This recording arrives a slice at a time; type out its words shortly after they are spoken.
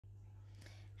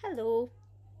Hello,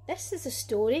 this is a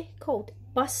story called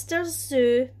Buster's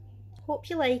Zoo. Hope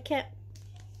you like it.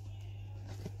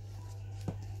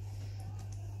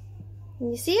 Can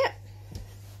you see it?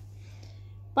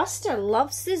 Buster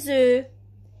loves the zoo.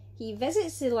 He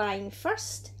visits the lion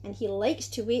first and he likes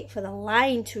to wait for the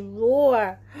lion to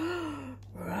roar.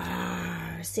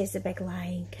 Roar, says the big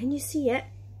lion. Can you see it?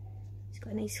 He's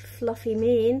got a nice fluffy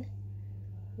mane.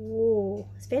 Whoa,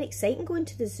 it's very exciting going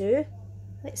to the zoo.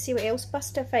 Let's see what else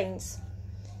Buster finds.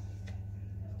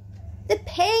 The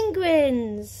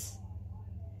penguins!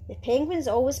 The penguins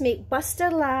always make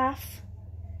Buster laugh.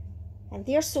 And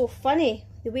they're so funny,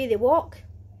 the way they walk.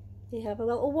 They have a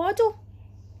little waddle.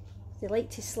 They like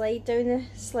to slide down the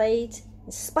slide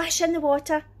and splash in the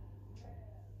water.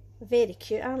 Very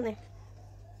cute, aren't they?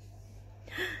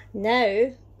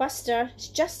 Now, Buster is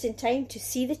just in time to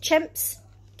see the chimps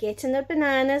getting their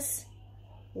bananas.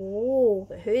 Oh,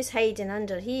 but who's hiding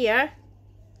under here?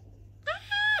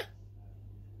 Ah!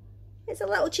 It's a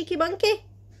little cheeky monkey.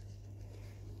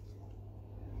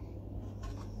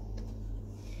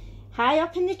 High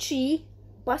up in the tree,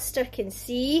 Buster can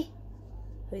see.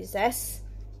 Who's this?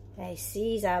 He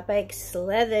sees a big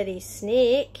slithery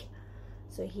snake.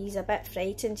 So he's a bit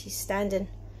frightened. He's standing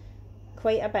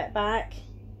quite a bit back.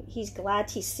 He's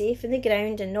glad he's safe in the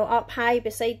ground and not up high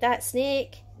beside that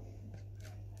snake.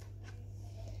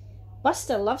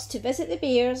 Buster loves to visit the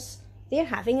bears. They're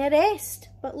having a rest.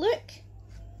 But look,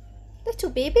 little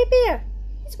baby bear,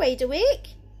 he's wide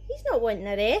awake. He's not wanting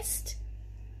a rest.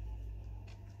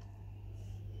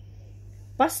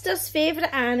 Buster's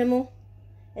favourite animal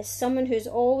is someone who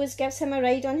always gives him a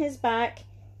ride on his back.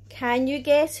 Can you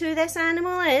guess who this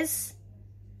animal is?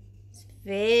 It's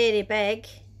very big.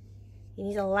 He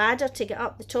needs a ladder to get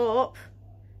up the top.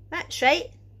 That's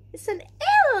right, it's an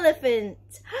elephant.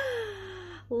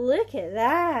 Look at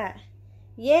that.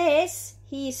 Yes,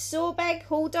 he's so big.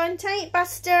 Hold on tight,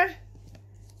 Buster.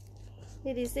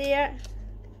 There he's there.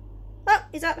 Oh,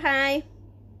 he's up high.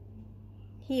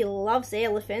 He loves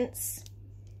elephants.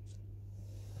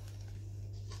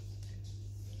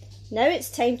 Now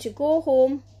it's time to go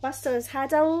home. Buster has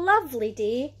had a lovely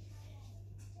day.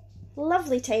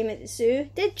 Lovely time at the zoo.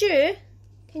 Did you?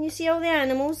 Can you see all the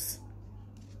animals?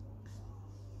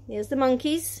 There's the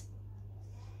monkeys.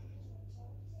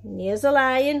 And there's the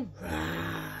lion.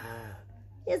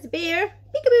 There's the bear.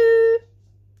 Peekaboo.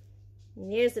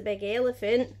 And there's the big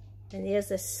elephant. And there's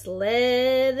the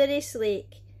slithery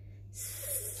snake.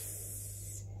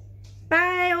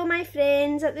 Bye all my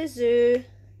friends at the zoo.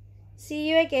 See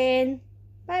you again.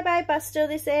 Bye bye Buster,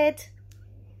 they said.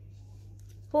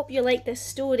 Hope you like this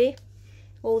story.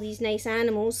 All these nice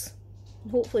animals.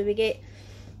 And hopefully we get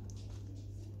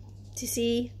to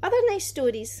see other nice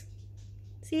stories.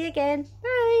 See you again.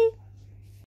 Bye.